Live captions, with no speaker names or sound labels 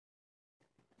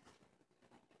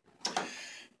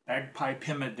Bagpipe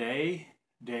Hymn a Day,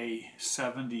 Day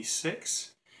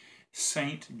 76,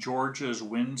 St. George's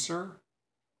Windsor,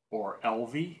 or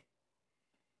Elvey,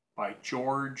 by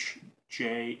George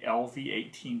J Elvey,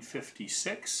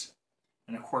 1856.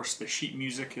 And of course the sheet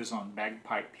music is on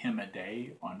Bagpipe Hymn a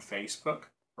Day on Facebook,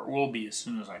 or will be as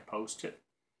soon as I post it,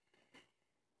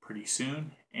 pretty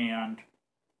soon. And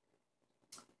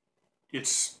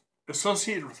it's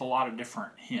associated with a lot of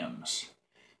different hymns.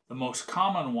 The most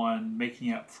common one,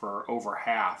 making up for over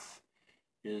half,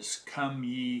 is Come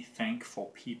Ye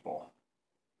Thankful People.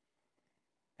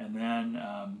 And then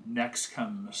next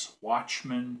comes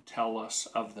Watchman, Tell Us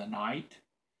of the Night.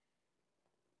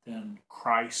 Then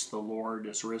Christ the Lord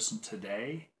is Risen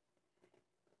Today.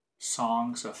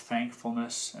 Songs of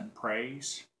Thankfulness and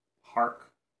Praise.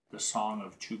 Hark, the Song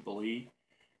of Jubilee,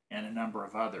 and a number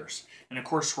of others. And of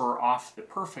course we're off the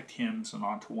perfect hymns and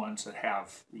onto ones that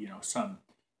have, some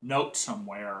note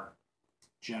somewhere,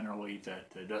 generally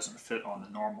that doesn't fit on the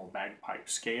normal bagpipe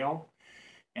scale.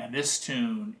 And this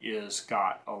tune is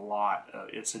got a lot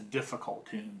it's a difficult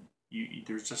tune.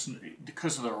 There's just,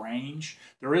 because of the range,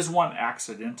 there is one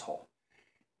accidental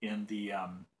in the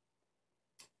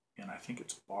and I think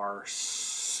it's bar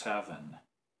 7.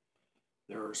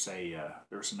 There's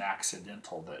an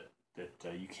accidental that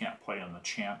you can't play on the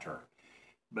chanter.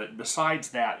 But besides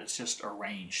that, it's just a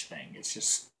range thing. It's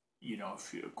just,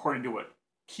 if you, according to what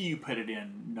key you put it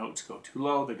in, notes go too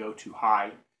low, they go too high,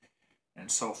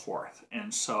 and so forth.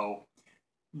 And so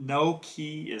no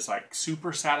key is like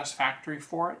super satisfactory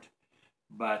for it,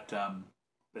 but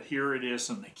here it is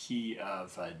in the key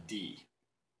of D.